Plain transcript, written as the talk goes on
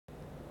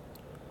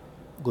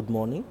Good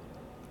morning.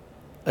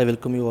 I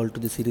welcome you all to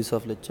the series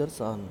of lectures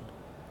on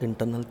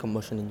internal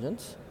combustion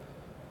engines.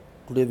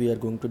 Today we are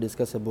going to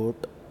discuss about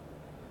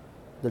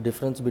the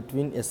difference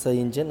between SI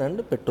engine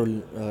and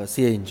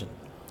CI engine.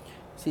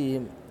 See,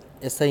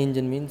 SI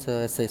engine means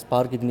SI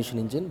spark ignition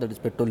engine, that is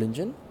petrol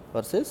engine,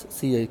 versus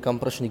CI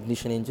compression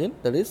ignition engine,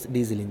 that is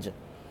diesel engine.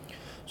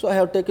 So I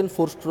have taken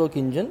 4-stroke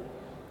engine.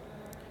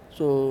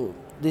 So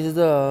this is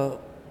the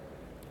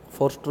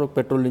 4-stroke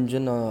petrol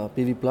engine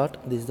PV plot.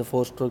 This is the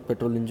 4-stroke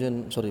petrol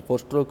engine,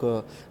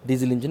 4-stroke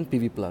diesel engine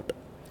PV plot.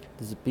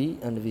 This is P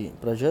and V,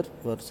 pressure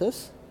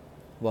versus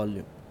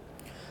volume.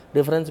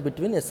 Difference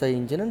between SI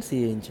engine and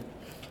CI engine.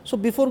 So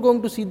before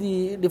going to see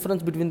the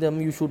difference between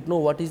them, you should know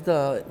what is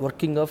the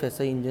working of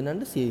SI engine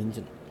and CI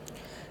engine.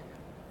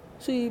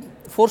 See,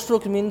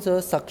 4-stroke means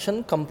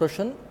suction,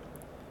 compression,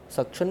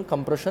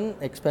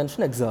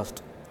 expansion,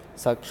 exhaust.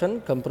 Suction,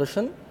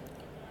 compression,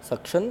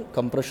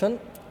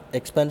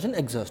 expansion,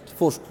 exhaust,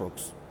 4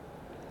 strokes.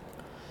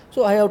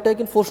 So I have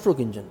taken 4-stroke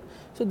engine.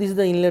 So this is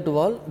the inlet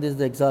valve, this is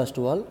the exhaust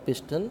valve,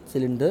 piston,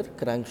 cylinder,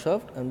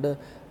 crankshaft and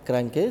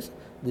crankcase.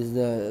 This is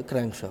the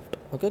crankshaft,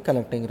 okay,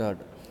 connecting rod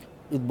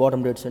with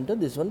bottom dead center,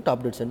 this one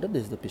top dead center,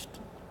 this is the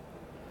piston.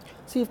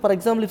 See, for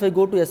example, if I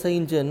go to SI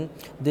engine,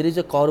 there is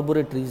a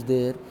carburetor is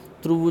there,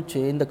 through which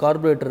in the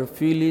carburetor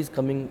fuel is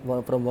coming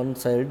from one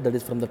side, that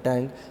is from the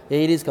tank,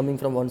 air is coming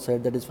from one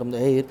side, that is from the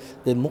air.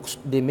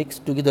 They mix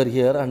together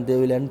here and they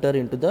will enter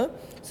into the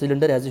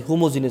cylinder as a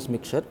homogeneous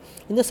mixture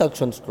in the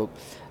suction stroke.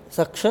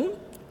 Suction,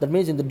 that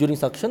means during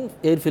suction,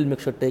 air fuel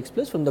mixture takes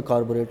place from the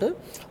carburetor.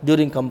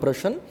 During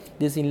compression,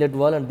 this inlet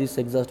valve and this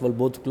exhaust valve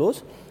both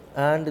close,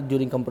 and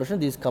during compression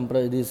this air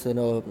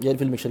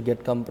fuel mixture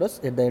get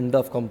compressed. At the end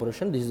of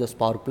compression, this is the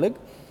spark plug,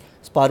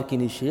 spark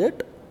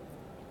initiate.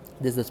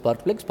 This is the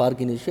spark plug, spark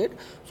initiate,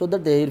 so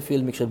that the air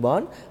fuel mixture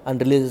burn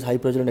and releases high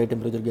pressure and high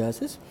temperature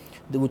gases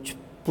which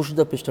push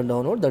the piston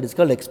downward. That is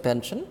called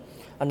expansion.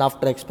 And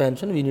after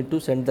expansion, we need to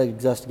send the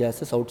exhaust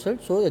gases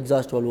outside. So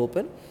exhaust valve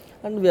open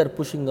and we are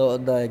pushing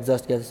the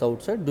exhaust gases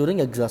outside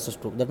during exhaust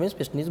stroke. That means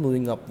piston is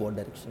moving upward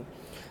direction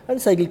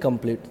and cycle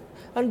complete.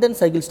 And then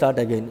cycle start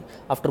again.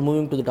 After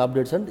moving to the top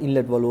dead center,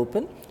 inlet valve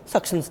open,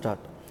 suction start.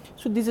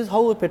 So this is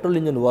how a petrol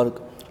engine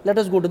work. Let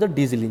us go to the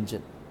diesel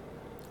engine.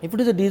 If it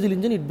is a diesel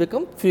engine, it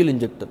becomes fuel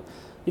injector.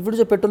 If it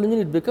is a petrol engine,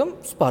 it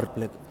becomes spark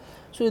plug.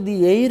 So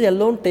the air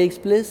alone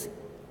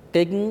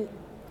taking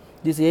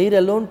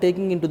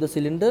into the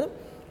cylinder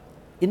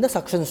in the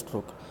suction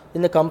stroke.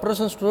 In the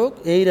compression stroke,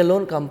 air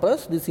alone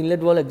compress, this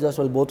inlet valve, exhaust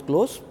valve both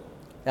close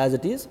as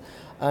it is,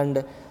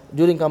 and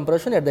during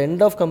compression, at the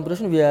end of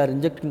compression, we are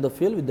injecting the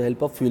fuel with the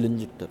help of fuel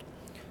injector.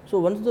 So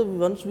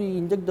once we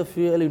inject the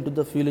fuel into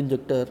the fuel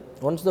injector,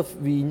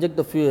 we inject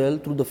the fuel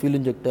through the fuel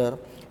injector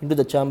into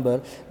the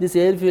chamber, this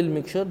air fuel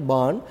mixture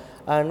burn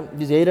and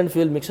this air and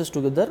fuel mixes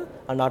together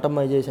and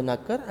atomization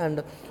occur,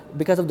 and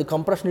because of the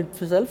compression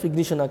itself,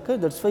 ignition occur.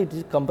 That's why it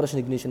is compression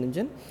ignition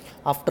engine.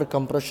 After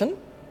compression,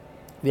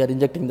 we are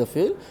injecting the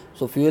fuel,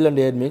 so fuel and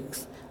air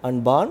mix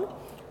and burn.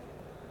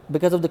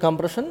 Because of the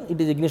compression,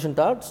 it is ignition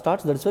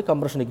starts. That's why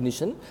compression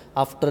ignition.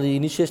 After the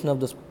initiation of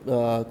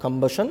the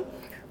combustion,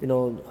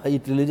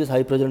 it releases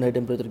high pressure and high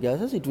temperature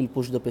gases. It will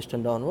push the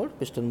piston downward,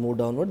 piston move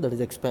downward, that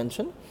is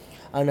expansion.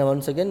 And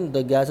once again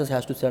the gases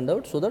has to send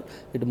out so that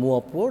it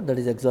move upward, that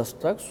is exhaust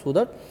track, so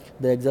that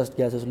the exhaust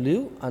gases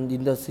leave, and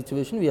in the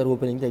situation we are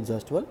opening the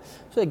exhaust valve,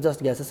 so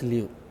exhaust gases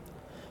leave.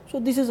 So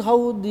this is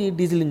how the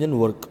diesel engine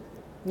work.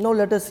 Now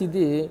let us see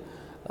the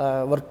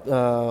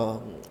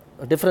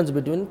difference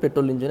between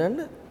petrol engine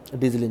and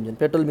diesel engine.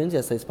 Petrol means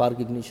SI spark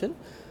ignition,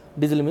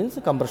 diesel means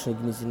compression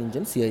ignition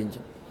engine, CI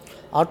engine.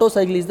 Otto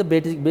cycle is the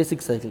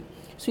basic cycle.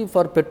 See,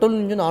 for petrol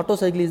engine, Otto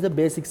cycle is the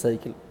basic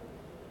cycle.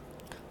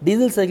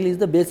 Diesel cycle is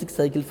the basic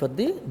cycle for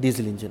the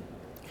diesel engine.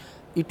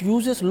 It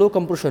uses low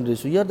compression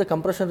ratio. Here the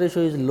compression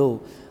ratio is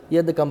low,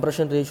 here the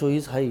compression ratio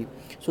is high.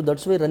 So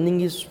that's why running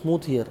is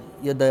smooth here.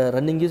 Here the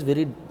running is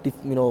very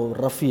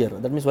rough here.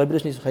 That means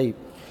vibration is high.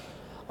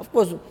 Of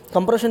course,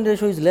 compression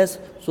ratio is less,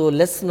 so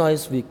less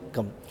noise will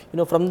come.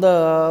 From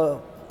the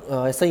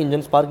SI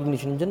engine, spark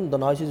ignition engine, the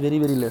noise is very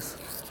less.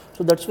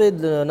 So that's why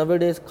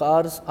nowadays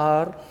cars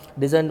are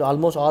designed,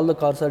 almost all the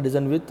cars are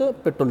designed with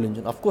petrol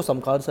engine. Of course,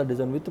 some cars are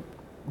designed with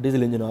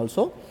diesel engine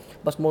also,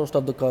 but most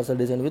of the cars are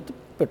designed with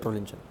petrol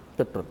engine.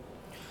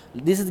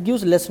 This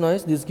gives less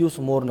noise, this gives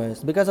more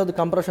noise. Because of the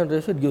compression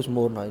ratio, it gives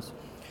more noise.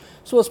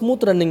 So a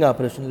smooth running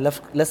operation,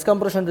 less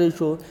compression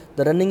ratio,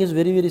 the running is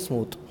very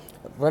smooth.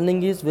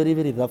 Running is very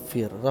rough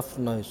here, rough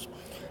noise.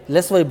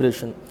 Less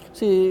vibration.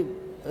 See,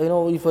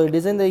 if I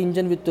design the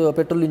engine with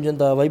petrol engine,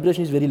 the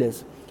vibration is very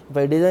less. If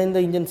I design the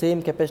engine,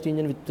 same capacity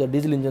engine with the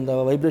diesel engine,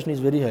 the vibration is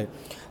very high.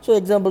 So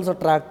examples are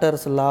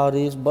tractors,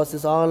 lorries,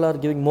 buses, all are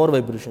giving more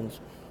vibrations.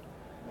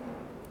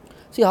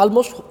 See,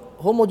 almost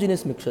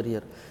homogeneous mixture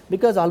here.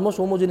 Because almost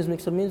homogeneous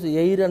mixture means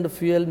air and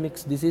fuel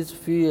mix. This is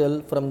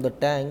fuel from the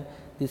tank,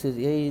 this is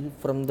air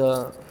from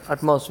the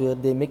atmosphere.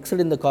 They mixed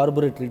in the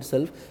carburetor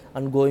itself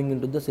and going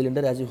into the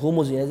cylinder as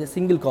a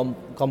single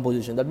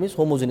composition. That means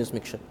homogeneous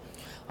mixture.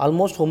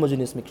 almost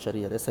homogeneous mixture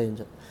here, SI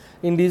engine.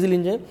 In diesel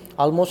engine,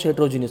 almost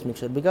heterogeneous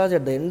mixture, because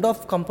at the end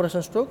of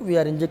compression stroke, we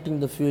are injecting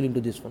the fuel into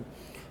this one.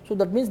 So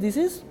that means this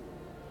is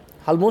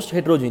almost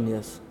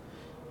heterogeneous.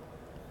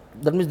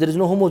 That means there is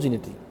no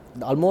homogeneity.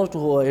 The almost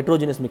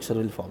heterogeneous mixture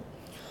will form.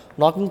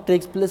 Knocking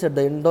takes place at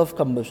the end of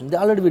combustion.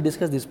 Already we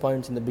discussed these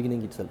points in the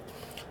beginning itself.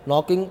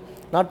 Knocking,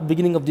 not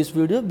beginning of this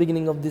video,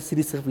 beginning of this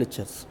series of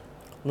lectures.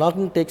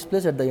 Knocking takes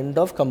place at the end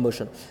of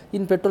combustion.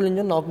 In petrol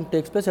engine, knocking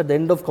takes place at the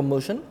end of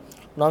combustion.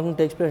 Knocking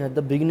takes place at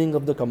the beginning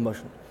of the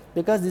combustion.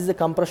 Because this is a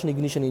compression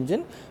ignition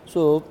engine,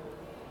 so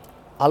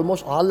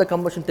almost all the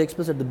combustion takes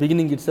place at the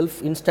beginning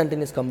itself,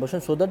 instantaneous combustion,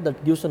 so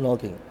that gives a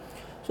knocking.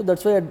 So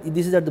that's why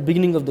this is at the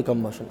beginning of the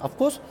combustion. Of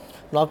course,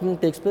 knocking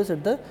takes place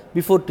at the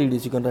before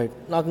TDS, you can write.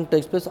 Knocking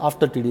takes place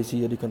after TDS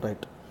here, you can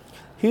write.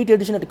 Heat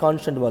addition at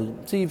constant volume.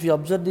 See, if you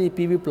observe the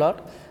PV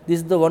plot, this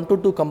is the 1 to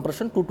 2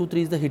 compression, 2 to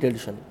 3 is the heat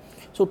addition.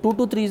 So 2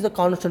 to 3 is the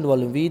constant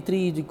volume,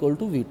 V3 is equal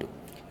to V2.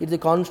 It's a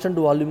constant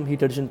volume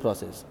heat addition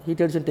process. Heat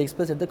addition takes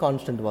place at the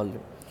constant volume.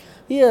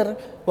 Here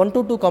 1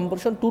 to 2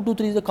 compression, 2 to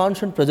 3 is the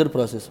constant pressure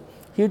process.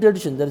 Heat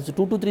addition, that is 2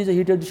 to 3 is a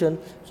heat addition,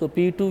 so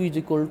P2 is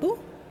equal to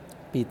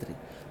P3.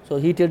 So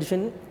heat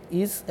addition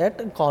is at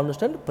a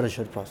constant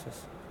pressure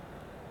process.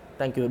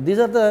 Thank you. These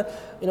are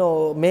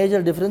the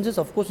major differences.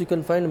 Of course, you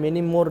can find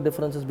many more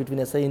differences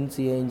between SI and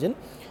CI engine,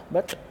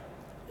 but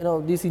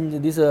these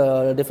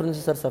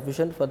differences are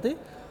sufficient for the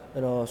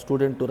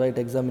student to write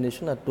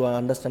examination or to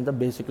understand the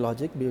basic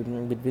logic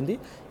between the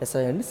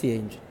SI and CI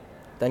engine.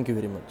 Thank you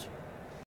very much.